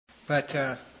But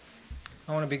I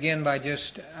want to begin by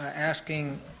just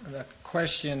asking the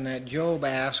question that Job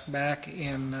asked back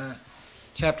in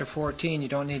chapter 14. You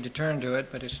don't need to turn to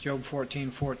it, but it's Job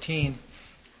 14:14.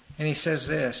 And he says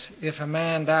this: if a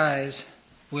man dies,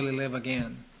 will he live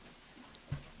again?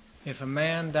 If a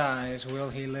man dies, will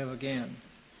he live again?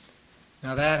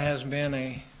 Now that has been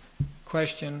a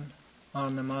question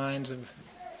on the minds of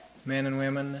men and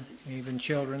women, even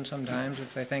children sometimes,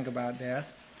 if they think about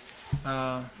death,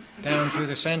 down through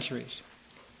the centuries.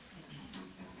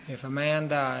 If a man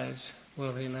dies,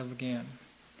 will he live again?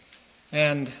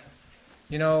 And,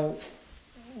 you know,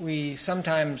 we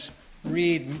sometimes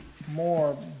read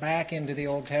more back into the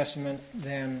Old Testament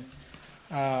than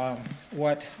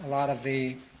what a lot of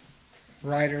the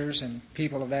writers and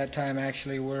people of that time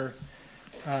actually were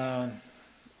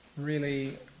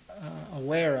really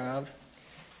aware of,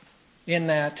 in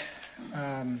that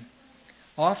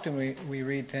often we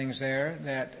read things there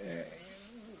that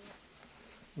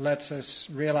lets us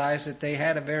realize that they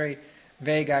had a very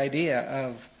vague idea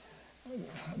of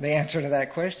the answer to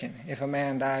that question. If a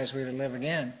man dies, will he live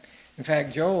again? In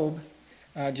fact, Job,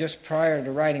 just prior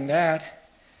to writing that,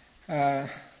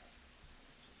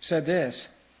 said this: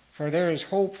 for there is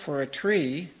hope for a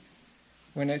tree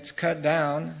when it's cut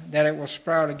down, that it will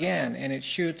sprout again, and its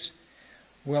shoots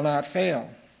will not fail.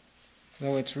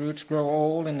 Though its roots grow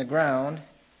old in the ground,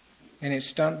 and its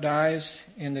stump dies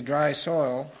in the dry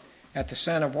soil, at the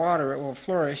scent of water it will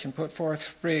flourish and put forth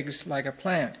sprigs like a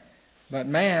plant. But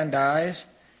man dies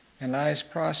and lies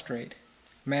prostrate.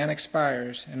 Man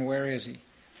expires, and where is he?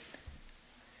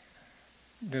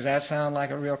 Does that sound like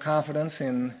a real confidence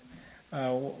in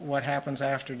what happens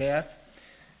after death?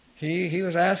 He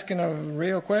was asking a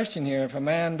real question here. If a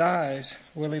man dies,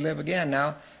 will he live again?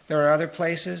 Now, there are other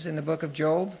places in the book of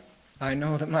Job. I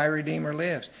know that my Redeemer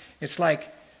lives. It's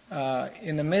like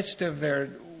in the midst of their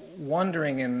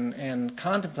wondering and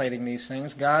contemplating these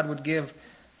things, God would give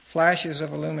flashes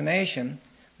of illumination,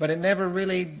 but it never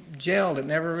really gelled. It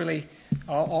never really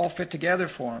all fit together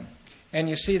for him. And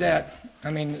you see that,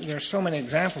 I mean, there's so many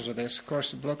examples of this. Of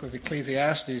course, the book of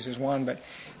Ecclesiastes is one, but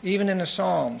even in the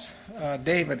Psalms,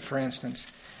 David, for instance,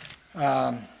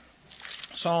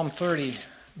 Psalm 30,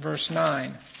 verse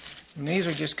 9, and these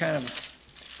are just kind of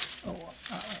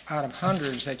out of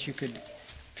hundreds that you could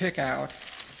pick out.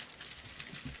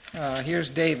 Here's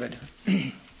David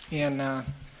in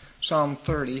Psalm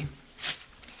 30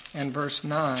 and verse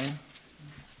 9.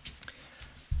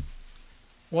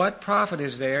 What profit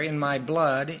is there in my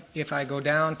blood if I go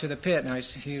down to the pit? Now,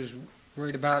 he was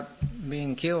worried about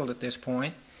being killed at this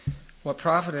point. What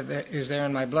profit is there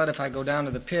in my blood if I go down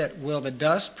to the pit? Will the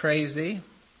dust praise thee?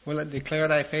 Will it declare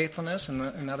thy faithfulness?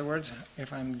 In other words,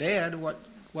 if I'm dead,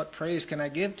 what praise can I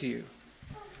give to you?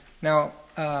 Now,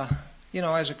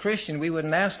 as a Christian, we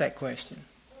wouldn't ask that question.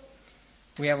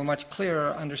 We have a much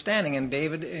clearer understanding. And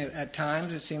David, at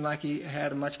times, it seemed like he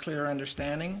had a much clearer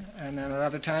understanding. And then at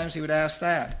other times, he would ask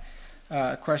that.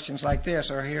 Questions like this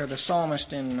are here. The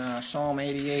psalmist in Psalm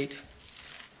 88,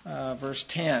 verse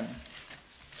 10.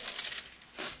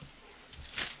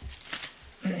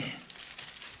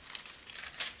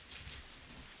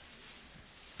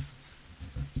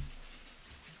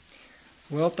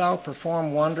 Wilt thou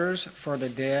perform wonders for the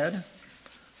dead?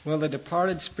 Will the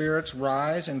departed spirits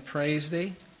rise and praise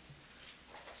thee?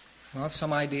 Well,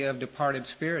 some idea of departed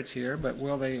spirits here, but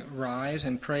will they rise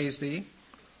and praise thee?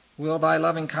 Will thy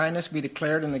loving kindness be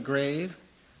declared in the grave,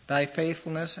 thy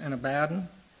faithfulness and Abaddon?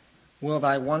 Will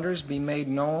thy wonders be made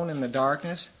known in the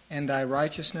darkness, and thy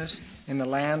righteousness in the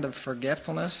land of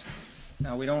forgetfulness?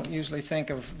 Now, we don't usually think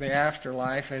of the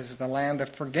afterlife as the land of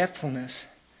forgetfulness.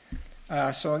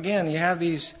 So again, you have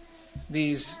these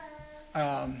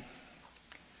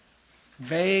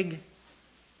vague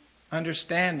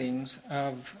understandings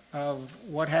of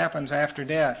what happens after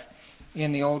death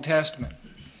in the Old Testament.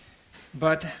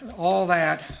 But all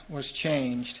that was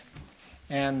changed.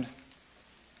 And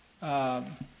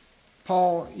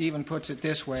Paul even puts it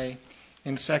this way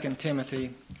in 2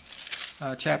 Timothy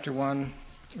chapter 1,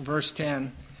 verse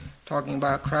 10, talking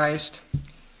about Christ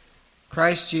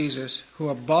Jesus, who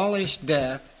abolished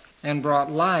death and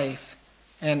brought life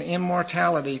and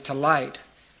immortality to light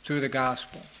through the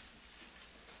gospel.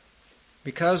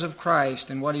 Because of Christ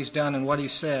and what he's done and what he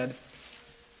said,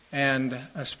 and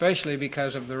especially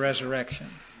because of the resurrection,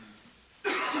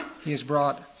 he has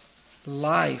brought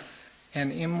life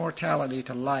and immortality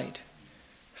to light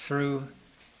through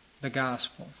the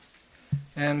gospel.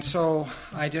 And so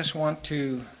I just want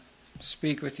to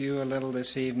speak with you a little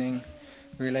this evening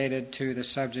related to the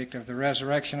subject of the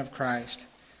resurrection of Christ.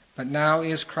 But now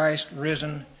is Christ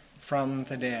risen from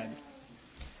the dead?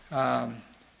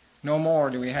 No more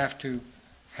do we have to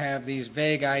have these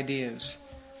vague ideas.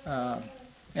 And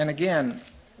again,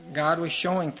 God was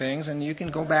showing things, and you can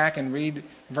go back and read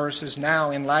verses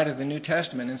now in light of the New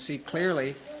Testament and see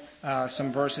clearly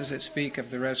some verses that speak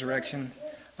of the resurrection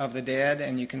of the dead,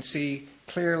 and you can see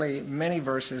clearly many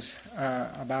verses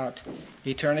about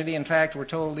eternity. In fact, we're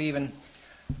told even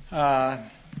that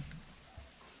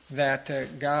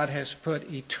God has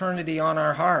put eternity on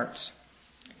our hearts,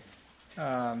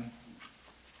 that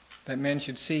men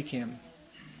should seek Him,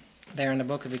 there in the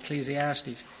book of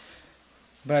Ecclesiastes.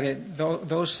 But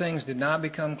those things did not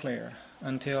become clear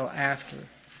until after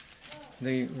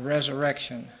the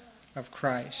resurrection of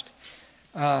Christ.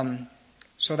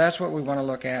 So that's what we want to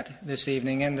look at this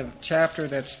evening. And the chapter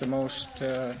that's the most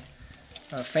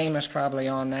famous probably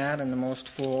on that and the most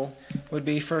full would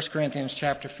be 1 Corinthians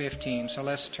chapter 15. So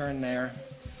let's turn there.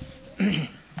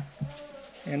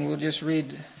 And we'll just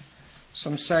read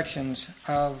some sections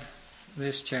of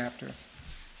this chapter.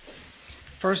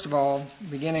 First of all,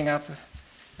 beginning up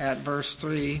at verse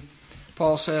 3,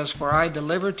 Paul says, "For I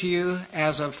delivered to you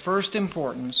as of first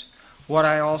importance what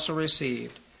I also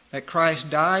received, that Christ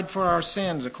died for our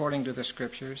sins according to the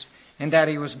Scriptures, and that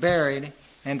He was buried,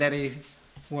 and that He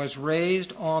was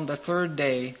raised on the third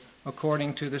day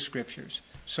according to the Scriptures."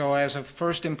 So as of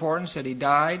first importance, that He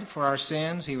died for our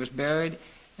sins, He was buried,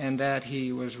 and that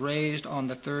He was raised on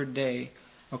the third day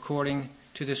according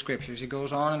to the Scriptures. He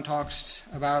goes on and talks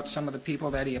about some of the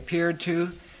people that He appeared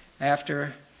to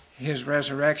after His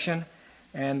resurrection.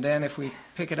 And then if we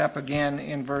pick it up again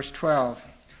in verse 12.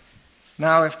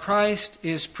 "Now if Christ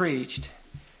is preached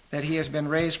that He has been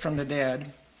raised from the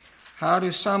dead, how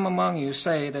do some among you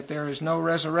say that there is no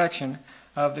resurrection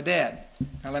of the dead?"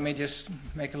 Now let me just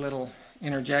make a little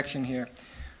interjection here.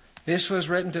 This was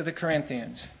written to the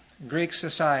Corinthians, Greek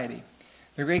society.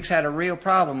 The Greeks had a real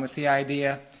problem with the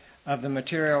idea of the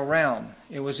material realm.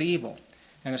 It was evil,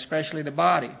 and especially the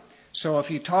body. So if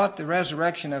you taught the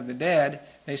resurrection of the dead,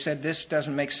 they said this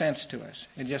doesn't make sense to us.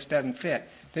 It just doesn't fit.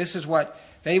 This is what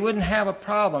they wouldn't have a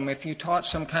problem if you taught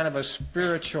some kind of a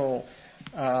spiritual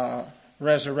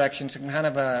resurrection, some kind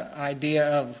of an idea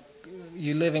of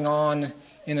you living on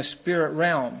in a spirit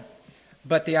realm.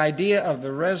 But the idea of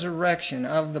the resurrection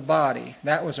of the body,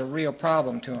 that was a real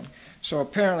problem to them. So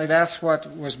apparently that's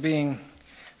what was being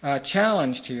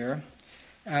challenged here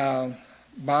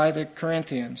by the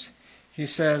Corinthians. He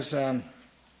says,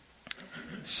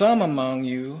 "Some among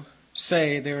you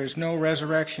say there is no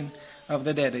resurrection of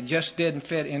the dead." It just didn't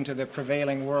fit into the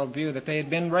prevailing worldview that they had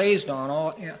been raised on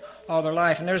all their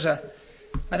life. And there's I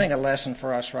think, a lesson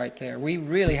for us right there. We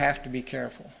really have to be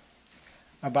careful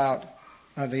about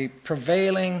the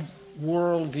prevailing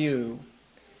worldview,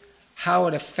 how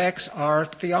it affects our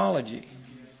theology.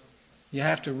 You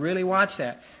have to really watch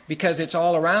that, because it's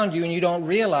all around you and you don't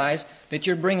realize that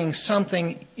you're bringing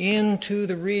something into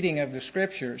the reading of the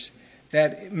Scriptures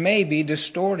that may be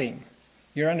distorting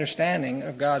your understanding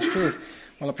of God's truth.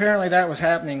 Well, apparently that was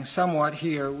happening somewhat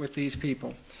here with these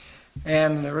people.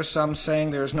 And there were some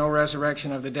saying there is no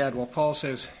resurrection of the dead. Well, Paul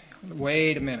says,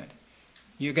 wait a minute.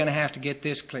 You're going to have to get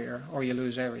this clear or you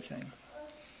lose everything.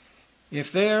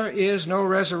 If there is no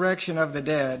resurrection of the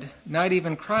dead, not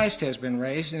even Christ has been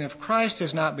raised. And if Christ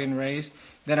has not been raised,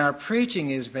 then our preaching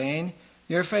is vain.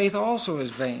 Your faith also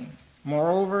is vain.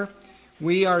 Moreover,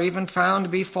 we are even found to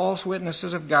be false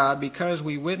witnesses of God, because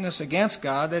we witness against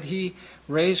God that He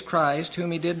raised Christ,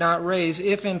 whom He did not raise,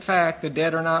 if in fact the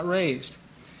dead are not raised.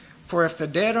 For if the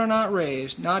dead are not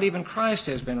raised, not even Christ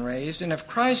has been raised. And if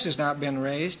Christ has not been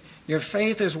raised, your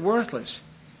faith is worthless.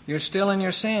 You're still in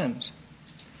your sins.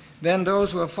 Then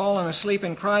those who have fallen asleep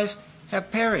in Christ have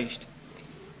perished.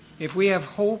 If we have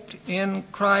hoped in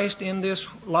Christ in this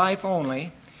life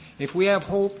only,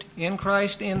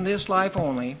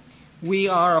 we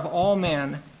are of all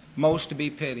men most to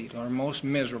be pitied, or most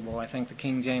miserable, I think the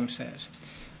King James says.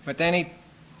 But then he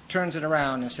turns it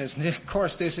around and says, of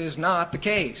course this is not the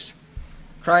case.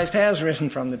 Christ has risen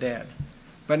from the dead.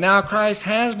 But now Christ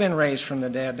has been raised from the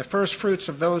dead, the first fruits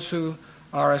of those who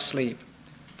are asleep.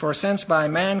 For since by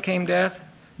man came death,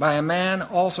 by a man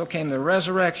also came the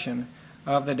resurrection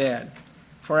of the dead.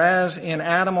 For as in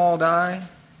Adam all die,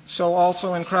 so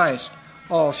also in Christ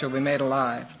all shall be made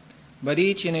alive. But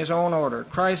each in his own order,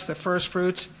 Christ the first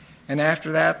fruits, and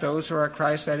after that those who are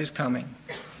Christ that is coming.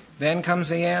 Then comes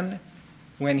the end,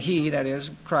 when He, that is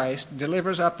Christ,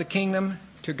 delivers up the kingdom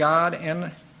to God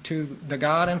and to the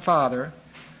God and Father,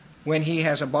 when He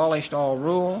has abolished all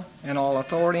rule and all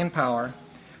authority and power.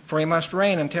 For He must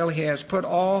reign until He has put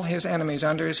all His enemies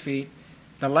under His feet.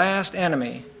 The last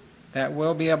enemy that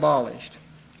will be abolished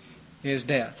is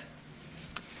death.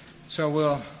 So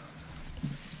we'll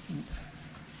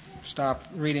stop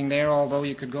reading there, although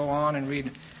you could go on and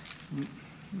read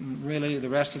really the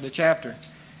rest of the chapter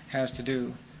has to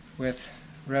do with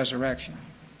resurrection.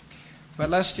 But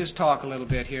let's just talk a little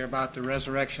bit here about the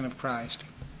resurrection of Christ.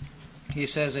 He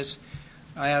says it's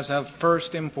as of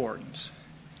first importance.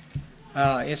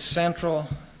 It's central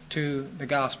to the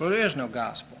gospel. There is no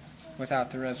gospel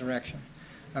without the resurrection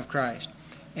of Christ.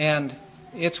 And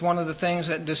it's one of the things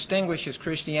that distinguishes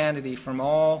Christianity from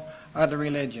all other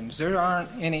religions. There aren't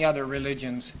any other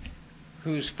religions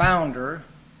whose founder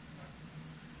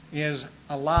is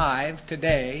alive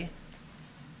today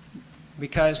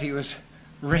because he was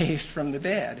raised from the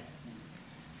dead.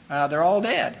 They're all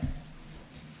dead.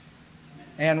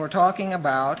 And we're talking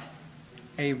about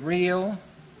a real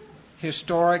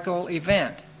historical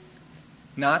event,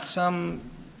 not some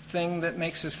thing that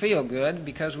makes us feel good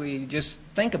because we just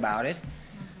think about it.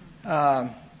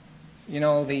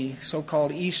 The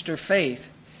so-called Easter faith.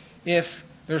 If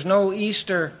there's no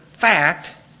Easter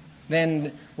fact,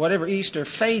 then whatever Easter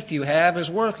faith you have is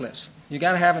worthless. You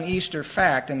got to have an Easter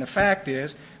fact, and the fact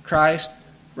is Christ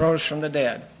rose from the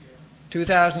dead.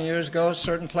 2,000 years ago,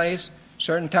 certain place,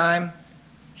 certain time,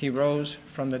 he rose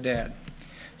from the dead.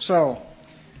 So,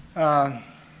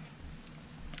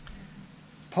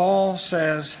 Paul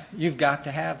says you've got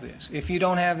to have this. If you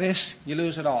don't have this, you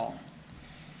lose it all.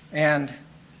 And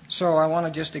so I want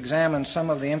to just examine some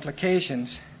of the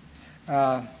implications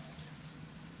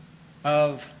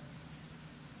of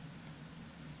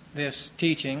this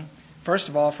teaching. First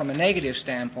of all, from a negative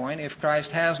standpoint, if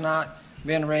Christ has not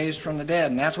been raised from the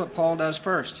dead. And that's what Paul does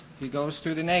first. He goes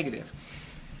through the negative.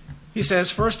 He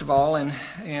says, first of all,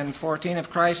 in 14, if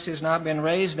Christ has not been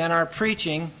raised, then our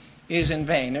preaching is in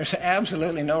vain. There's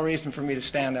absolutely no reason for me to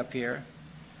stand up here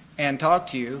and talk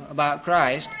to you about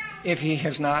Christ if he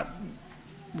has not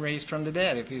raised from the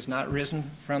dead, if he's not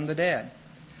risen from the dead.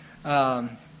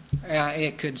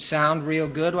 It could sound real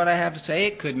good, what I have to say.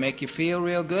 It could make you feel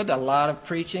real good. A lot of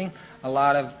preaching, a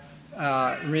lot of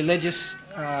religious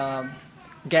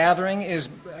gathering is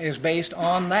based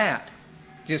on that,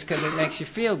 just because it makes you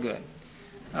feel good.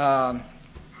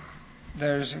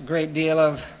 There's a great deal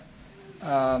of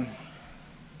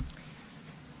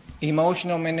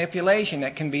emotional manipulation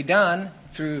that can be done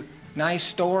through nice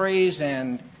stories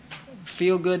and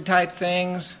feel-good type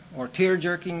things or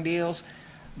tear-jerking deals.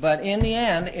 But in the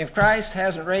end, if Christ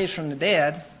hasn't raised from the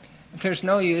dead, there's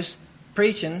no use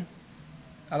preaching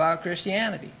about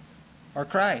Christianity or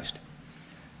Christ.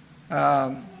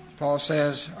 Paul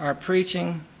says our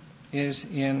preaching is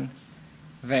in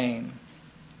vain.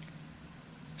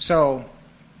 So,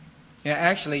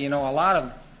 actually, a lot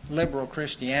of liberal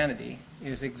Christianity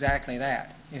is exactly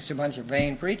that. It's a bunch of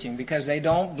vain preaching because they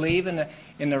don't believe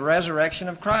in the resurrection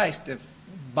of Christ, the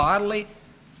bodily,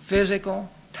 physical,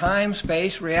 time,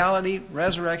 space, reality,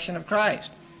 resurrection of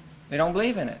Christ. They don't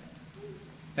believe in it.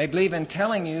 They believe in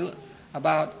telling you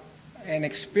about an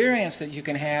experience that you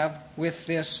can have with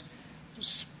this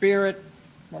spirit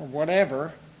or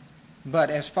whatever, but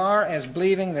as far as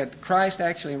believing that Christ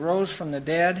actually rose from the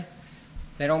dead,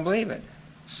 they don't believe it.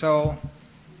 So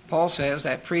Paul says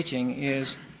that preaching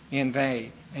is in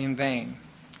vain.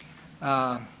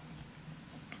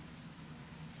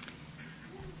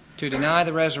 To deny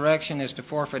the resurrection is to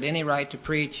forfeit any right to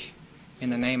preach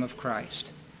in the name of Christ.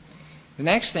 The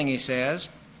next thing he says,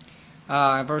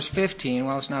 verse 15,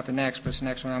 well, it's not the next, but it's the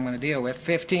next one I'm going to deal with.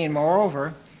 15,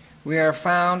 moreover, we are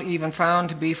found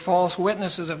to be false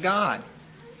witnesses of God.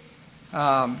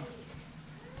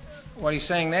 What he's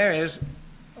saying there is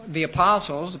the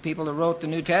apostles, the people that wrote the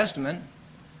New Testament,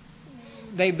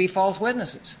 they'd be false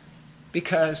witnesses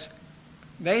because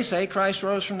they say Christ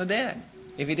rose from the dead.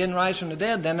 If he didn't rise from the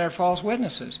dead, then they're false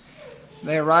witnesses.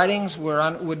 Their writings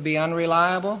would be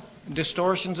unreliable,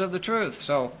 distortions of the truth.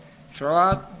 So throw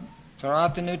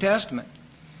out the New Testament.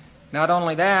 Not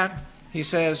only that, he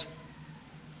says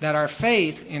that our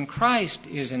faith in Christ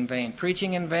is in vain.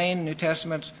 Preaching in vain, New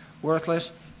Testament's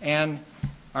worthless, and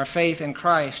our faith in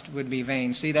Christ would be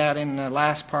vain. See that in the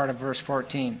last part of verse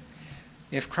 14.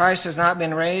 If Christ has not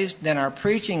been raised, then our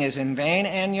preaching is in vain,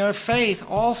 and your faith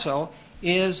also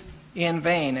is in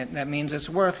vain. That means it's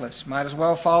worthless. Might as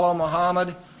well follow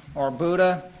Muhammad or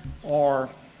Buddha or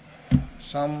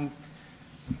some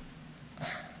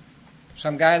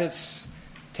guy that's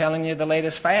telling you the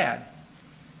latest fad.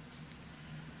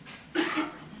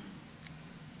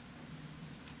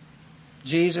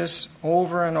 Jesus,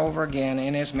 over and over again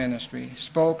in his ministry,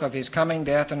 spoke of his coming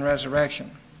death and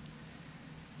resurrection.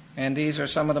 And these are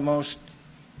some of the most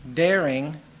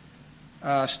daring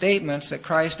statements that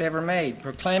Christ ever made,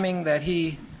 proclaiming that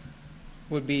he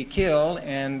would be killed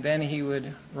and then he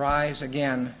would rise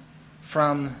again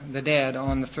from the dead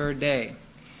on the third day.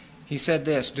 He said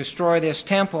this, "Destroy this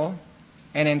temple,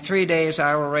 and in 3 days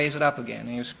I will raise it up again."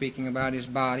 He was speaking about his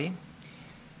body.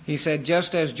 He said,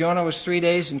 "Just as Jonah was 3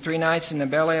 days and 3 nights in the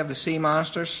belly of the sea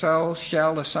monster, so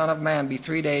shall the Son of Man be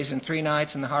 3 days and 3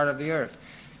 nights in the heart of the earth."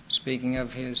 Speaking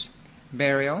of his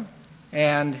burial.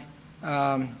 And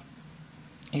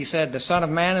he said, "The Son of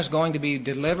Man is going to be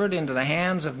delivered into the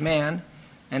hands of men,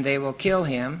 and they will kill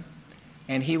him,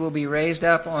 and he will be raised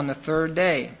up on the third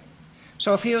day."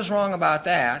 So if he was wrong about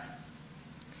that,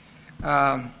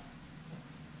 how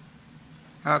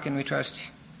can we trust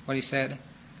what he said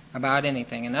about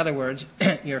anything? In other words,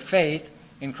 your faith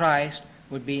in Christ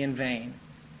would be in vain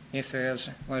if there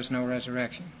was no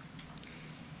resurrection.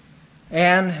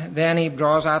 And then he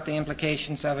draws out the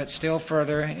implications of it still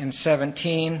further in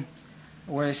 17,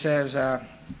 where he says,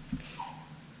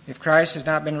 if Christ has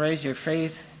not been raised, your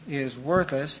faith is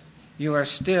worthless. You are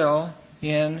still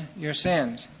in your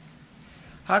sins.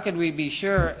 How could we be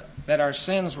sure that our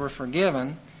sins were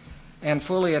forgiven and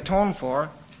fully atoned for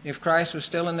if Christ was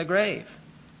still in the grave?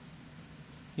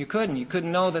 You couldn't. You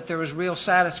couldn't know that there was real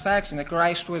satisfaction,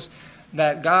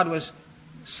 that God was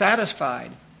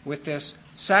satisfied with this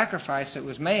sacrifice that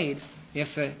was made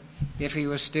if he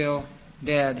was still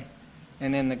dead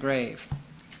and in the grave.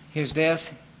 His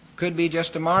death could be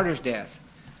just a martyr's death,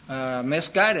 a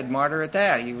misguided martyr at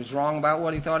that. He was wrong about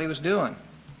what he thought he was doing,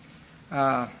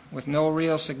 with no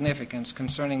real significance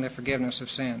concerning the forgiveness of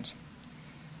sins.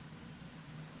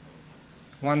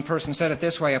 One person said it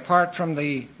this way: apart from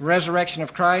the resurrection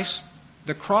of Christ,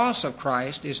 the cross of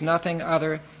Christ is nothing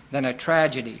other than a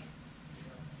tragedy.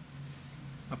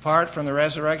 Apart from the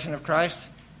resurrection of Christ,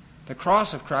 the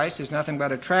cross of Christ is nothing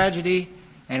but a tragedy,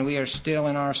 and we are still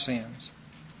in our sins.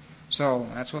 So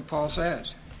that's what Paul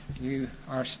says. You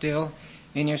are still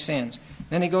in your sins.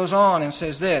 Then he goes on and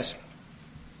says this,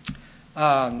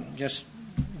 just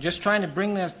trying to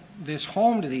bring this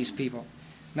home to these people.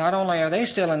 Not only are they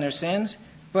still in their sins,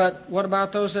 but what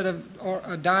about those that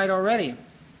have died already?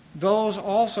 Those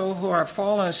also who are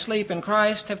fallen asleep in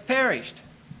Christ have perished.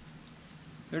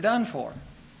 They're done for,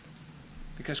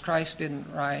 because Christ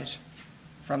didn't rise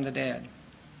from the dead.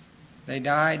 They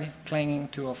died clinging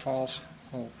to a false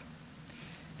hope.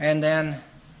 And then,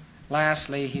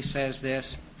 lastly, he says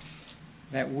this,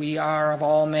 that we are of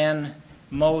all men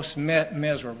most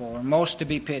miserable, or most to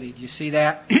be pitied. You see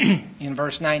that in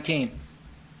verse 19.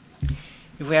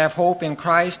 If we have hope in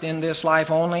Christ in this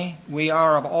life only, we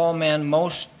are of all men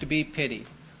most to be pitied.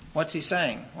 What's he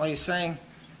saying? Well, he's saying,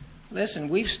 listen,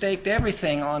 we've staked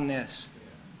everything on this.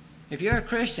 If you're a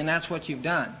Christian, that's what you've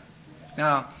done.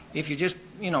 Now, if you're just,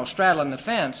 straddling the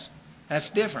fence, that's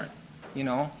different,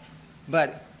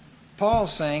 But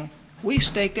Paul's saying, we've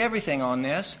staked everything on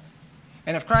this,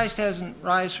 and if Christ hasn't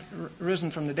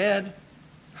risen from the dead,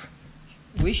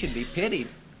 we should be pitied.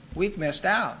 We've missed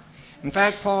out. In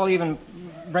fact, Paul even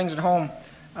brings it home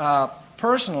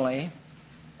personally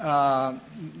down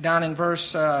in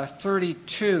verse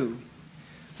 32,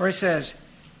 where he says,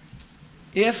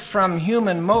 if from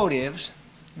human motives,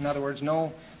 in other words,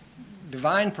 no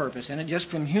divine purpose in it, just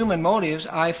from human motives,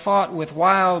 I fought with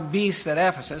wild beasts at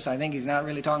Ephesus. I think he's not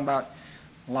really talking about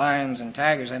lions and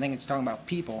tigers. I think it's talking about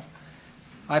people.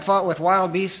 I fought with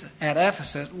wild beasts at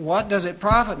Ephesus. What does it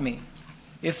profit me?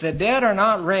 If the dead are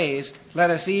not raised, let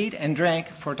us eat and drink,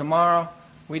 for tomorrow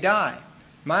we die.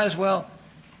 Might as well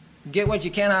get what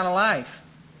you can out of life.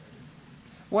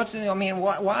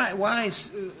 Why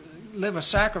live a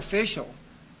sacrificial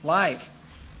life?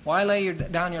 Why lay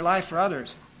down your life for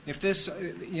others? If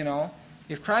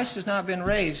if Christ has not been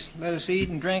raised, let us eat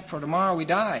and drink, for tomorrow we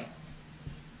die.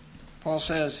 Paul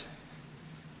says,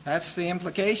 that's the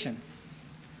implication.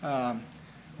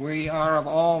 We are of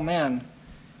all men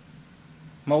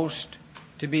most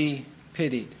to be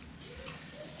pitied.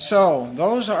 So,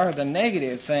 those are the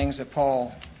negative things that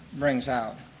Paul brings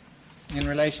out in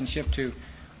relationship to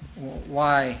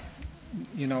why,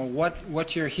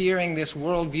 what you're hearing, this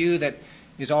worldview that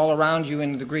is all around you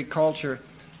in the Greek culture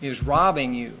is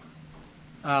robbing you,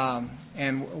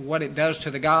 and what it does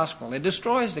to the gospel. It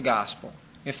destroys the gospel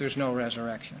if there's no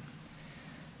resurrection.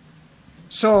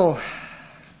 So,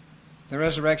 the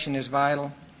resurrection is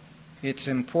vital. Its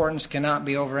importance cannot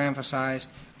be overemphasized,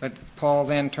 but Paul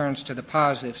then turns to the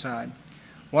positive side.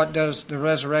 What does the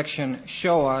resurrection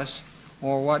show us,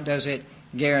 or what does it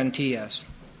guarantee us?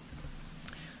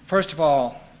 First of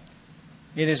all,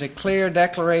 it is a clear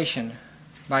declaration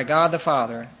by God the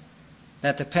Father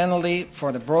that the penalty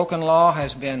for the broken law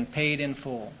has been paid in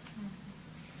full.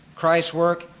 Christ's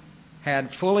work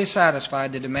had fully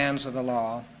satisfied the demands of the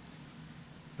law.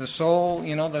 The soul,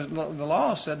 the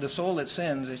law said the soul that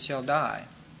sins, it shall die.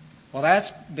 Well,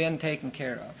 that's been taken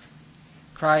care of.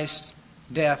 Christ's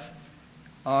death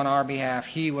on our behalf.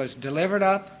 He was delivered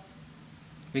up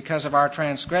because of our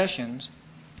transgressions,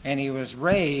 and he was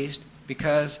raised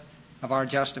because of our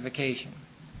justification.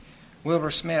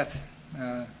 Wilbur Smith,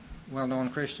 a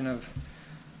well-known Christian of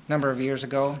a number of years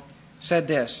ago, said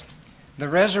this: "The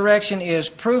resurrection is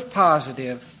proof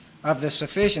positive of the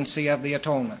sufficiency of the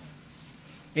atonement.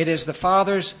 It is the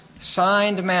Father's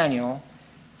signed manual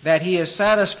that he is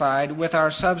satisfied with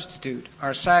our substitute,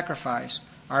 our sacrifice,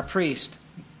 our priest,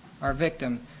 our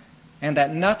victim, and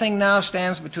that nothing now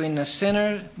stands between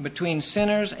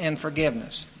sinners and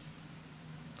forgiveness.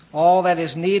 All that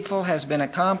is needful has been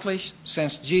accomplished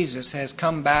since Jesus has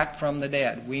come back from the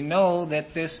dead." We know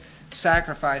that this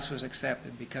sacrifice was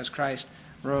accepted because Christ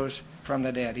rose from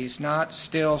the dead. He's not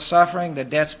still suffering. The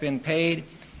debt's been paid,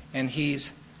 and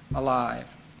he's alive.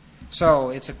 So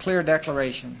it's a clear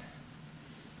declaration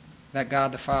that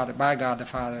by God the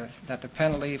Father, that the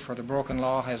penalty for the broken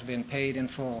law has been paid in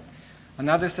full.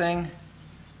 Another thing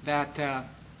that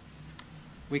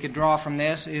we could draw from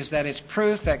this is that it's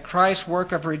proof that Christ's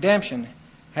work of redemption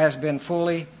has been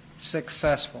fully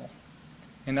successful.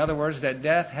 In other words, that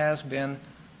death has been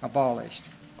abolished.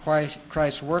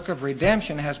 Christ's work of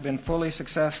redemption has been fully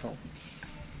successful.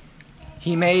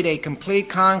 He made a complete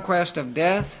conquest of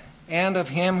death and of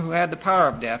him who had the power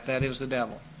of death, that is, the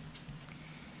devil.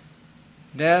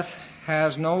 Death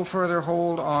has no further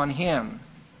hold on him.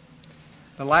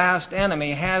 The last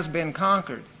enemy has been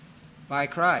conquered by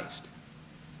Christ.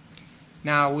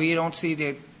 Now, we don't see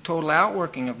the total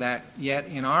outworking of that yet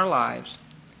in our lives,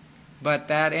 but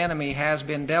that enemy has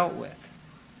been dealt with.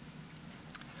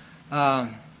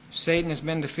 Satan has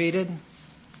been defeated,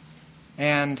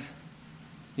 and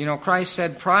Christ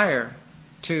said prior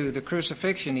to the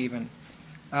crucifixion even,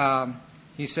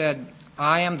 he said,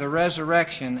 "I am the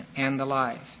resurrection and the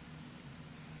life."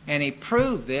 And he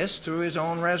proved this through his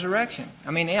own resurrection.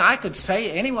 I mean, I could say,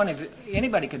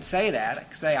 anybody could say that. I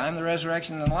could say, "I'm the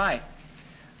resurrection and the life."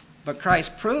 But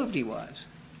Christ proved he was,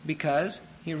 because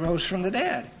he rose from the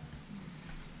dead.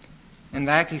 In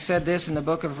fact, he said this in the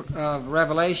book of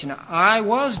Revelation: "I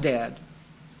was dead,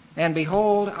 and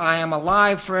behold, I am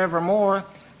alive forevermore,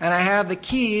 and I have the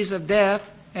keys of death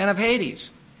and of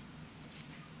Hades."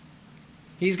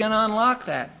 He's going to unlock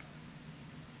that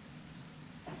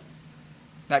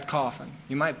coffin.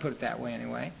 You might put it that way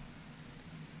anyway.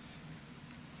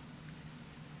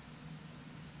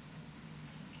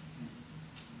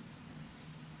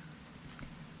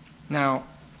 Now,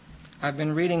 I've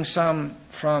been reading some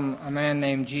from a man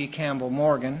named G. Campbell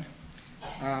Morgan.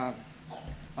 I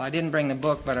didn't bring the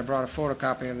book, but I brought a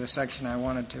photocopy of the section I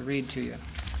wanted to read to you.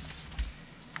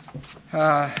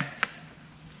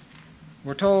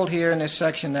 We're told here in this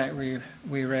section that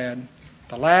we read,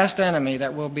 the last enemy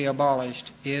that will be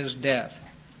abolished is death.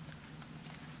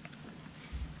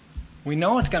 We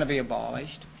know it's going to be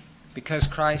abolished because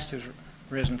Christ has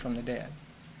risen from the dead.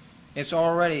 It's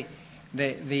already,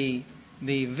 the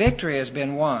victory has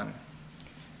been won.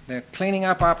 The cleaning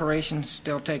up operation is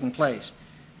still taking place.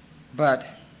 But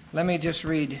let me just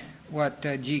read what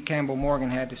G. Campbell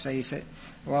Morgan had to say. He said,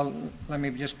 well, let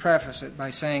me just preface it by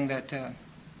saying that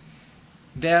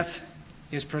death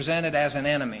is presented as an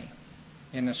enemy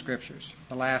in the Scriptures,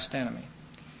 the last enemy.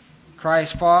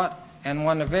 Christ fought and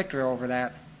won the victory over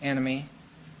that enemy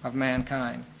of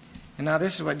mankind. And now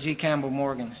this is what G. Campbell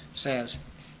Morgan says.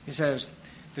 He says,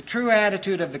 "The true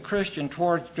attitude of the Christian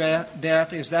towards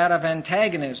death is that of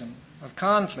antagonism, of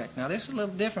conflict." Now this is a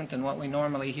little different than what we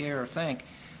normally hear or think,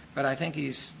 but I think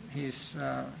he's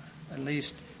at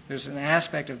least there's an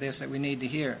aspect of this that we need to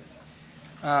hear.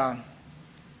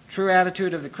 True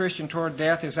attitude of the Christian toward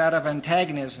death is that of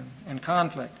antagonism and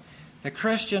conflict. The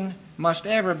Christian must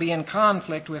ever be in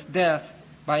conflict with death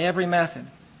by every method,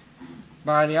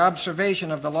 by the observation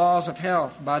of the laws of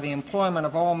health, by the employment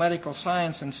of all medical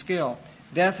science and skill.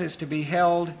 Death is to be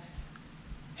held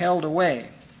away.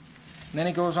 And then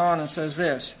he goes on and says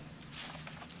this: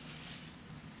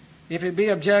 "If it be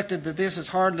objected that this is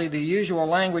hardly the usual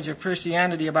language of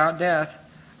Christianity about death,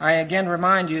 I again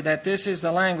remind you that this is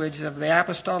the language of the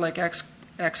apostolic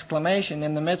exclamation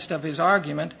in the midst of his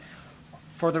argument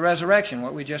for the resurrection,"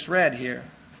 what we just read here.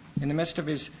 In the midst of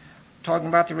his talking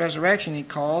about the resurrection, he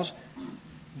calls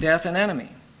death an enemy.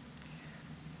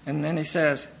 And then he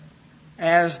says,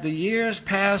 "As the years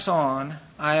pass on,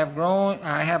 I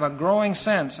have a growing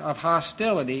sense of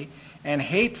hostility and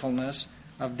hatefulness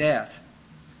of death.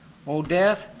 O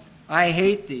death, I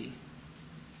hate thee,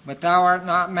 but thou art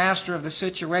not master of the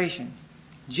situation.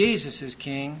 Jesus is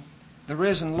king, the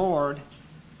risen Lord,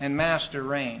 and master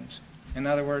reigns. In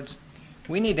other words,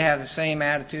 we need to have the same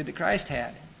attitude that Christ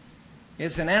had.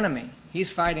 It's an enemy. He's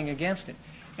fighting against it.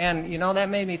 And, that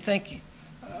made me think,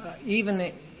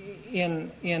 even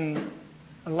in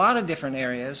a lot of different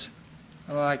areas,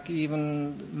 like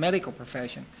even medical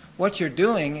profession, what you're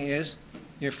doing is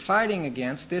you're fighting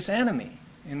against this enemy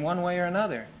in one way or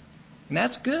another. And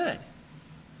that's good.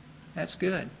 That's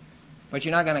good. But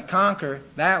you're not going to conquer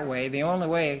that way. The only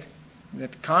way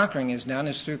that the conquering is done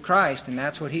is through Christ, and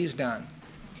that's what He's done.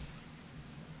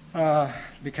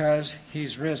 Because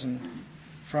He's risen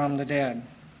from the dead.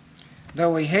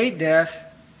 Though we hate death,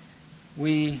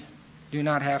 we do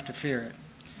not have to fear it.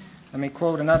 Let me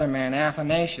quote another man,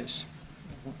 Athanasius,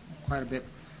 quite a bit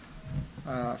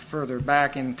further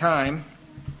back in time,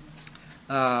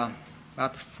 about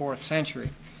the 4th century.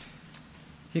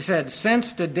 He said,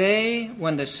 "Since the day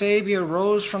when the Savior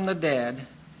rose from the dead,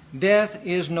 death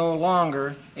is no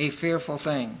longer a fearful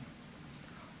thing.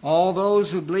 All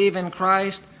those who believe in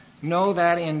Christ know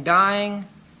that in dying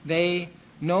they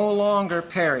no longer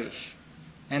perish,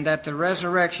 and that the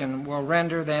resurrection will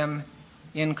render them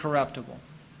incorruptible."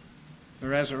 The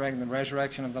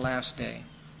resurrection of the last day.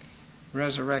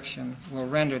 Resurrection will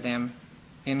render them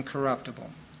incorruptible.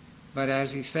 But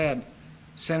as he said,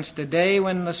 since the day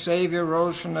when the Savior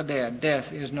rose from the dead,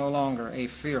 death is no longer a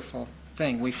fearful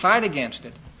thing. We fight against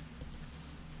it,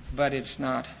 but it's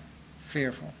not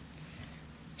fearful.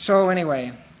 So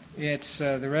anyway, it's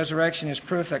the resurrection is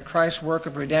proof that Christ's work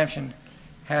of redemption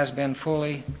has been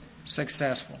fully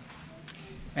successful.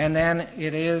 And then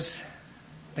it is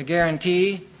the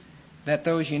guarantee that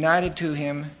those united to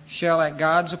Him shall at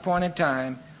God's appointed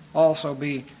time also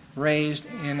be raised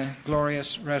in a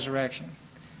glorious resurrection.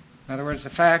 In other words, the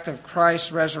fact of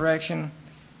Christ's resurrection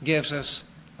gives us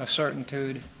a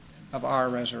certitude of our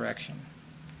resurrection.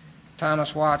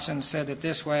 Thomas Watson said it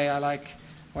this way. I like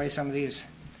the way some of these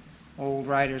old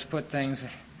writers put things.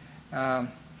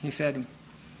 He said,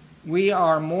 "We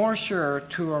are more sure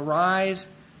to arise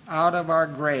out of our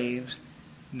graves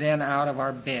than out of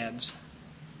our beds."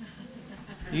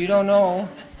 You don't know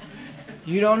if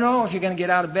you're going to get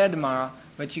out of bed tomorrow,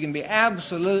 but you can be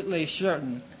absolutely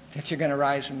certain that you're going to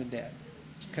rise from the dead,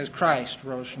 because Christ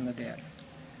rose from the dead.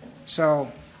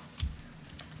 So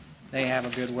they have a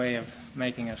good way of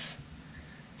making us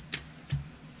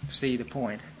see the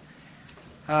point.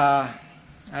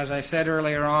 As I said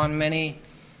earlier on, many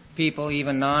people,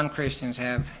 even non-Christians,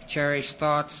 have cherished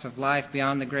thoughts of life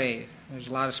beyond the grave. There's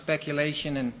a lot of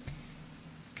speculation and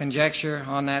conjecture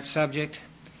on that subject.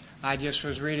 I just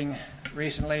was reading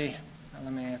recently,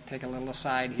 let me take a little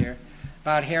aside here,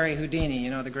 about Harry Houdini,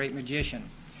 the great magician.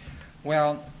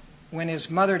 Well, when his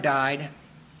mother died,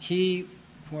 he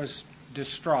was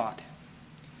distraught.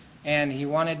 And he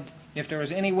wanted, if there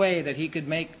was any way that he could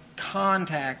make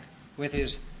contact with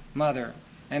his mother.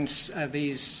 And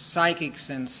these psychics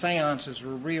and seances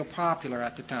were real popular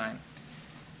at the time.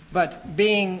 But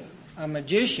being a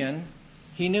magician,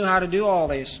 he knew how to do all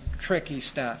this tricky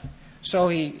stuff. So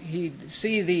he'd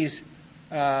see these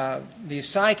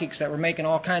psychics that were making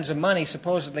all kinds of money,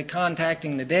 supposedly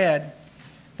contacting the dead,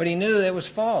 but he knew that it was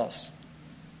false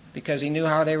because he knew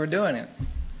how they were doing it.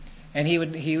 And he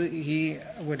would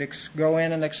go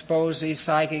in and expose these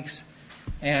psychics,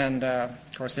 and of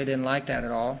course they didn't like that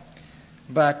at all.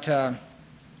 But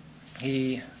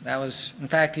he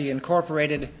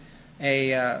incorporated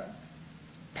a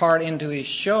part into his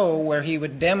show where he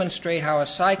would demonstrate how a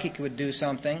psychic would do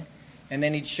something, and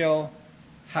then he'd show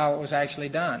how it was actually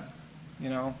done.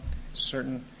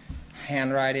 Certain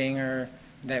handwriting or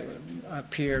that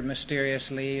appeared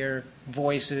mysteriously, or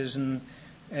voices, and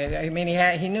he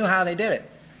knew how they did it.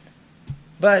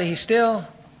 But he still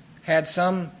had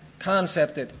some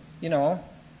concept that,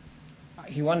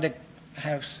 he wanted to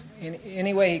have, in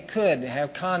any way he could,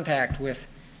 have contact with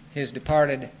his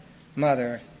departed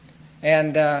mother.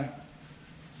 And, of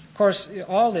course,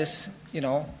 all this,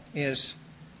 is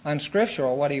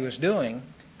unscriptural, what he was doing,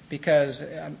 because,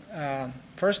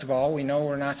 first of all, we know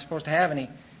we're not supposed to have any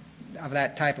of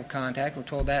that type of contact. We're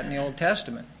told that in the Old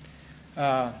Testament,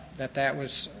 that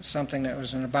was something that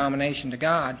was an abomination to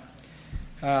God,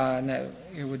 and that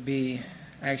it would be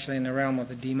actually in the realm of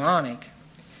the demonic.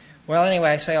 Well, anyway,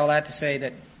 I say all that to say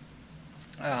that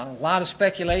a lot of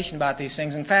speculation about these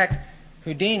things. In fact,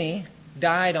 Houdini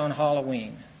died on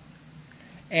Halloween,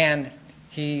 and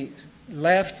he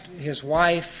left his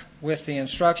wife with the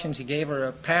instructions. He gave her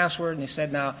a password, and he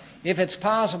said, "Now, if it's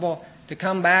possible to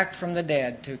come back from the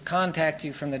dead, to contact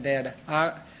you from the dead,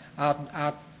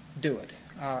 I'll do it.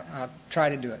 I'll try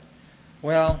to do it."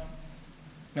 Well,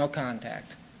 no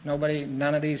contact.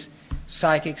 None of these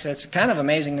psychics. It's kind of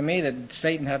amazing to me that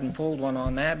Satan hadn't pulled one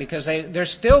on that, because there's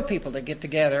still people that get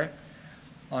together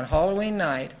on Halloween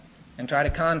night and try to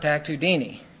contact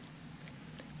Houdini.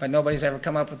 But nobody's ever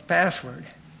come up with the password.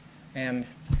 And,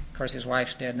 of course, his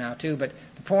wife's dead now, too. But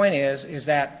the point is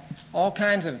that all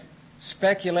kinds of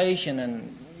speculation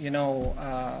and,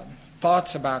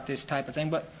 thoughts about this type of thing,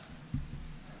 but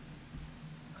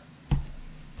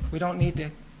we don't need to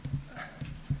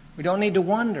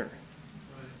wonder.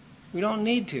 We don't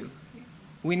need to.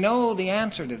 We know the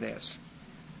answer to this.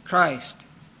 Christ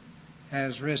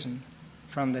has risen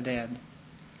from the dead.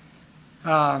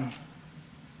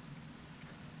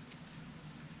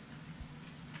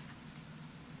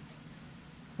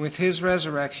 With his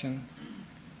resurrection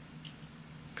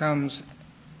comes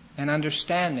an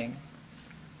understanding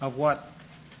of what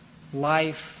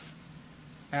life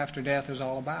after death is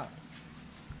all about.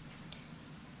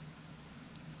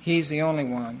 He's the only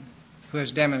one who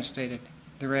has demonstrated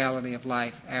the reality of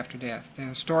life after death. The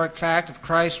historic fact of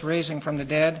Christ raising from the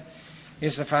dead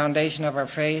is the foundation of our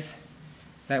faith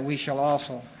that we shall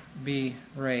also be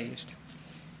raised.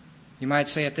 You might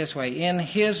say it this way: in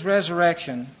his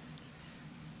resurrection,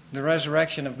 the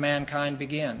resurrection of mankind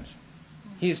begins.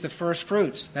 He's the first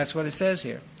fruits. That's what it says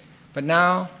here. But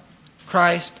now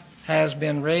Christ has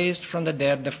been raised from the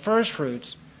dead, the first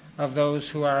fruits of those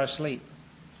who are asleep.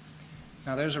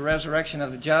 Now there's a resurrection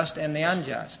of the just and the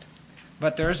unjust.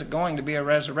 But there's going to be a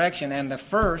resurrection, and the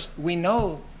first, we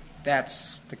know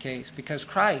that's the case because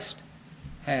Christ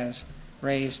has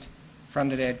raised from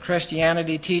the dead.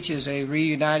 Christianity teaches a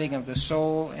reuniting of the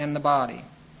soul and the body.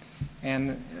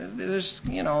 And there's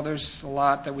a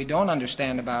lot that we don't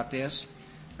understand about this,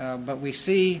 but we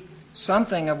see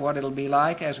something of what it'll be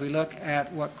like as we look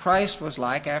at what Christ was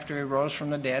like after he rose from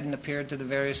the dead and appeared to the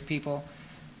various people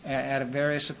at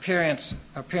various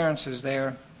appearances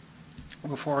there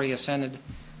before he ascended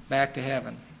back to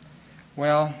heaven.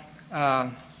 Well,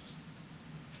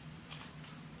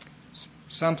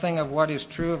 something of what is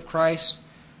true of Christ's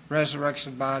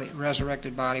resurrected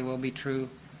body will be true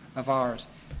of ours.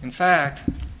 In fact,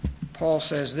 Paul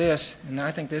says this, and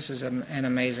I think this is an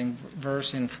amazing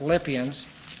verse in Philippians,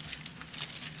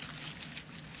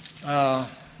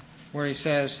 where he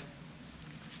says,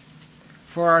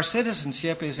 "For our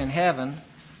citizenship is in heaven,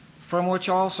 from which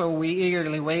also we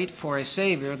eagerly wait for a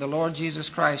Savior, the Lord Jesus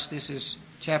Christ," this is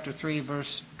chapter 3,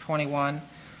 verse 21,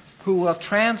 "who will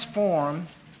transform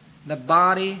the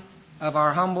body of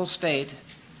our humble state,"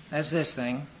 that's this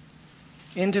thing,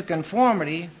 "into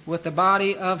conformity with the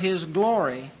body of his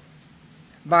glory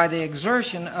by the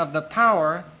exertion of the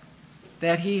power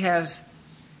that he has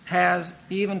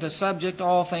even to subject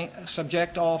all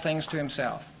things to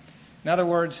himself." In other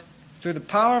words, through the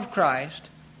power of Christ,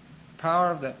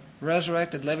 power of the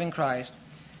resurrected living Christ,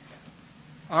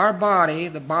 our body,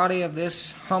 the body of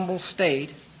this humble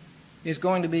state, is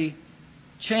going to be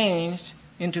changed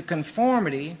into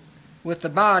conformity with the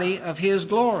body of his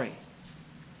glory.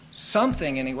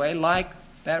 Something, anyway, like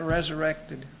that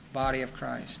resurrected body of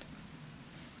Christ.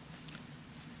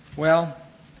 Well,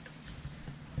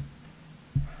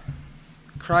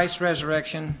 Christ's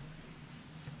resurrection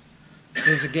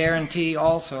is a guarantee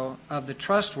also of the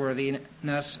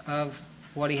trustworthiness of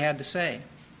what he had to say.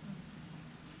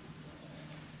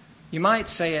 You might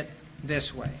say it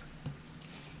this way.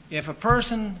 If a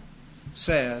person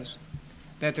says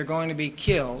that they're going to be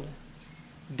killed,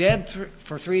 dead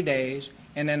for 3 days,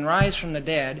 and then rise from the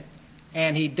dead,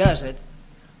 and he does it,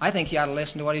 I think you ought to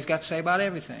listen to what he's got to say about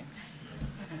everything.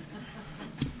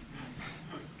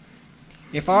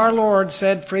 If our Lord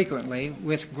said frequently,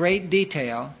 with great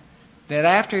detail, that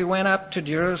after he went up to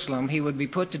Jerusalem he would be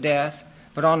put to death,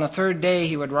 but on the third day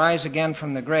he would rise again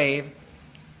from the grave,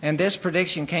 and this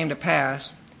prediction came to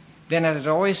pass, then it has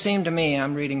always seemed to me,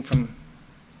 I'm reading from,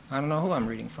 I don't know who I'm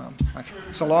reading from.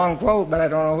 It's a long quote, but I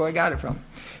don't know who I got it from.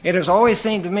 It has always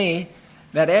seemed to me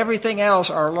that everything else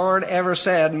our Lord ever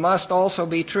said must also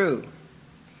be true.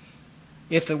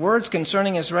 If the words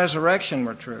concerning his resurrection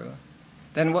were true,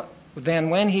 then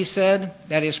when he said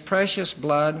that his precious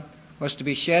blood was to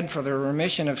be shed for the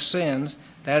remission of sins,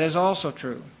 that is also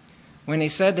true. When he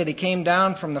said that he came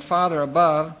down from the Father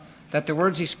above, that the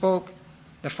words he spoke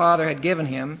the Father had given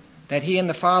him, that he and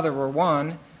the Father were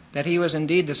one, that he was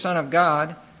indeed the Son of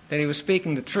God, that he was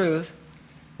speaking the truth,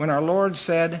 when our Lord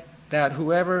said that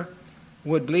whoever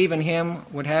would believe in him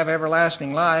would have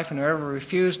everlasting life, and whoever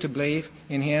refused to believe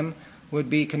in him would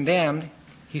be condemned,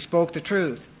 he spoke the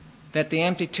truth. That the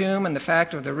empty tomb and the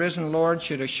fact of the risen Lord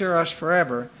should assure us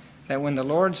forever that when the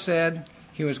Lord said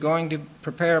he was going to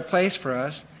prepare a place for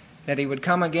us, that he would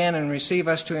come again and receive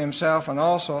us to himself, and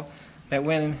also that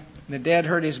when the dead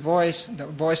heard his voice, the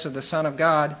voice of the Son of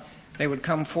God, they would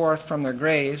come forth from their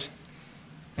graves,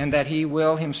 and that he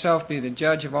will himself be the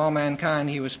judge of all mankind,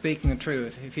 he was speaking the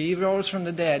truth. If he rose from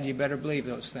the dead, you better believe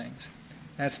those things.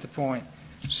 That's the point.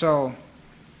 So,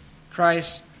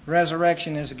 Christ's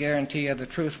resurrection is a guarantee of the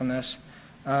truthfulness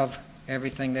of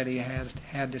everything that he has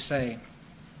had to say.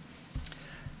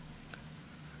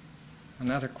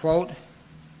 Another quote,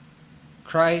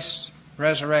 Christ's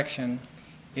resurrection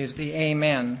is the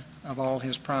amen of all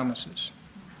his promises.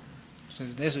 So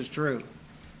this is true.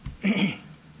 It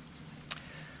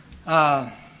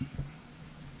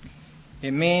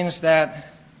means that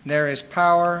there is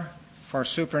power for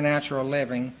supernatural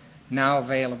living now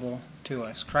available to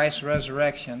us. Christ's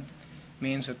resurrection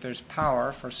means that there's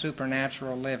power for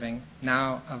supernatural living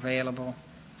now available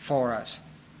for us.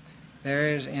 There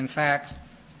is, in fact,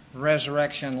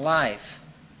 resurrection life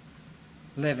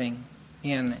living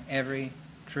in every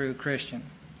true Christian.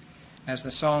 As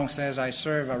the song says, I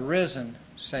serve a risen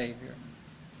Savior.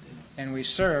 And we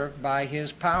serve by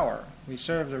his power. We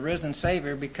serve the risen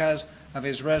Savior because of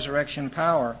his resurrection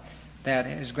power that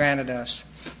is granted us.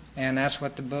 And that's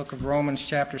what the book of Romans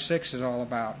chapter 6 is all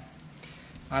about.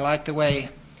 I like the way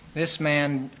this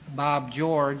man, Bob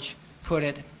George, put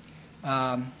it.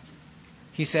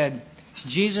 He said,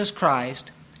 Jesus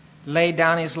Christ laid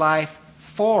down his life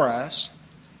for us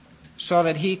so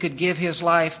that he could give his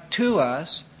life to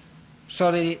us,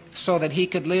 so that he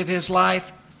could live his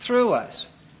life through us.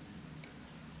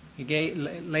 He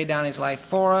laid down his life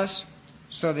for us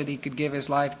so that he could give his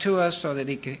life to us, so that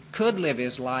he could live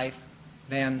his life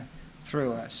then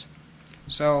through us.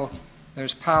 So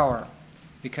there's power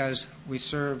because we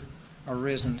serve a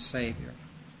risen Savior.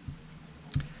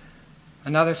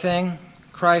 Another thing,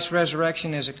 Christ's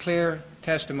resurrection is a clear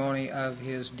testimony of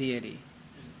his deity.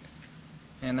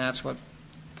 And that's what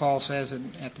Paul says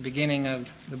at the beginning of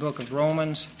the book of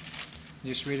Romans.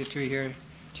 Just read it to you here,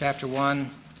 chapter 1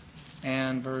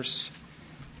 and verse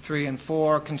 3 and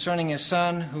 4. Concerning his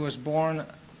Son, who was born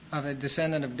of a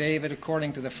descendant of David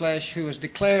according to the flesh, who was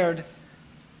declared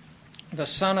the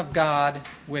Son of God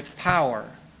with power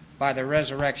by the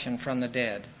resurrection from the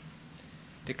dead.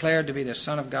 Declared to be the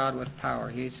Son of God with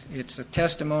power. It's a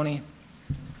testimony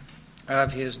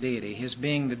of his deity. His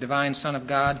being the divine Son of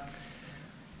God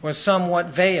was somewhat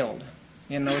veiled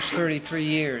in those 33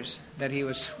 years that he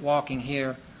was walking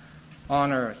here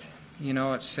on earth. You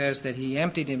know, it says that he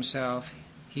emptied himself,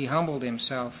 he humbled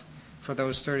himself for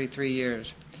those 33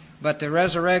 years. But the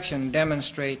resurrection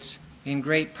demonstrates in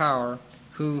great power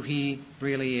who he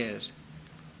really is.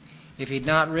 If he'd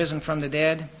not risen from the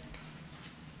dead,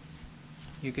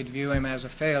 you could view him as a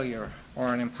failure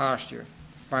or an impostor.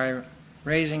 By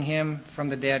raising him from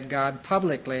the dead, God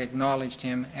publicly acknowledged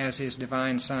him as his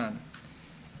divine Son.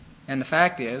 And the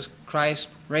fact is, Christ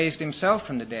raised himself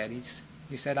from the dead.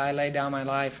 He said, I lay down my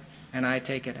life and I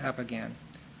take it up again.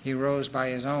 He rose by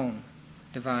his own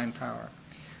divine power.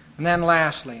 And then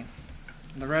lastly,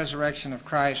 the resurrection of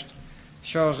Christ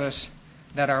shows us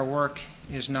that our work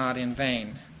is not in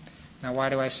vain. Now, why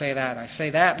do I say that? I say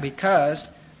that because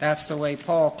that's the way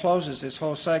Paul closes this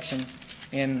whole section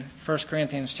in 1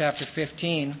 Corinthians chapter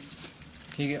 15.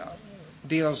 He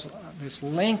deals this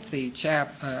lengthy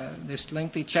chapter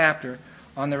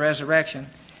on the resurrection,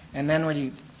 and then when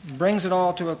he brings it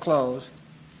all to a close,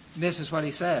 this is what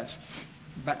he says,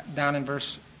 down in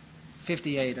verse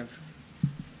 58 of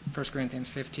 1 Corinthians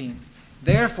 15.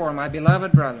 Therefore, my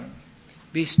beloved brethren,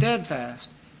 be steadfast,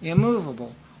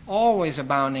 immovable, always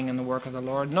abounding in the work of the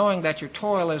Lord, knowing that your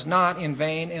toil is not in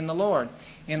vain in the Lord.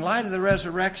 In light of the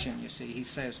resurrection, you see, he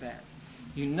says that.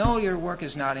 You know your work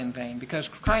is not in vain because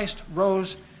Christ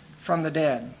rose from the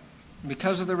dead.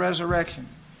 Because of the resurrection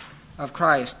of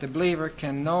Christ, the believer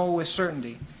can know with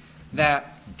certainty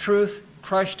that truth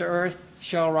crushed to earth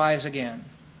shall rise again.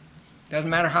 Doesn't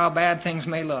matter how bad things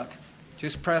may look.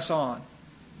 Just press on.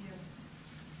 Yes.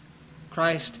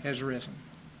 Christ has risen.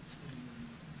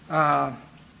 That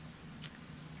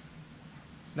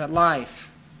life,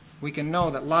 we can know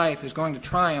that life is going to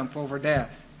triumph over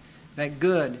death. That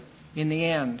good, in the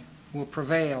end, will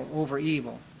prevail over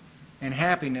evil. And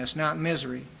happiness, not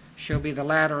misery, shall be the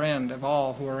latter end of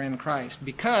all who are in Christ.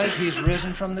 Because he's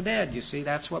risen from the dead, you see.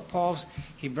 That's what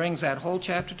he brings that whole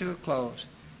chapter to a close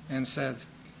and says,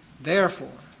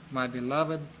 therefore, my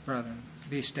beloved brethren,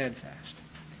 be steadfast.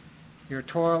 Your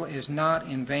toil is not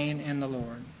in vain in the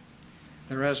Lord.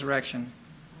 The resurrection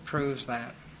proves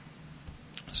that.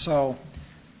 So,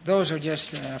 those are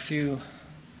just a few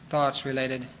thoughts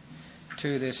related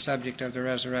to this subject of the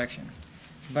resurrection.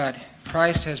 But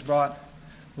Christ has brought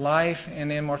life and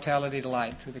immortality to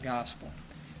light through the gospel.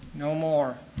 No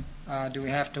more do we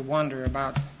have to wonder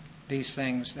about these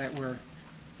things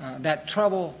that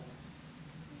trouble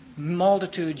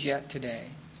multitudes yet today,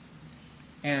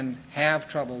 and have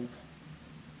troubled.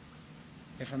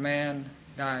 If a man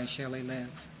dies, shall he live?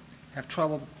 Have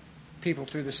troubled people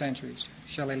through the centuries.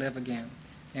 Shall he live again?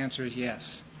 The answer is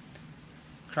yes.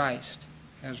 Christ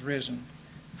has risen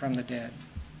from the dead.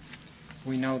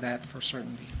 We know that for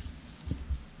certainty.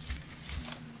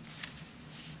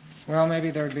 Well,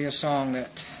 maybe there would be a song that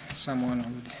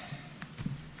someone would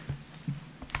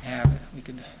have that we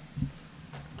could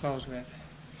close with.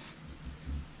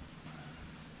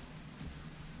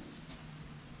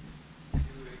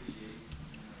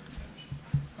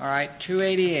 All right,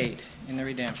 288 in the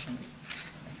redemption.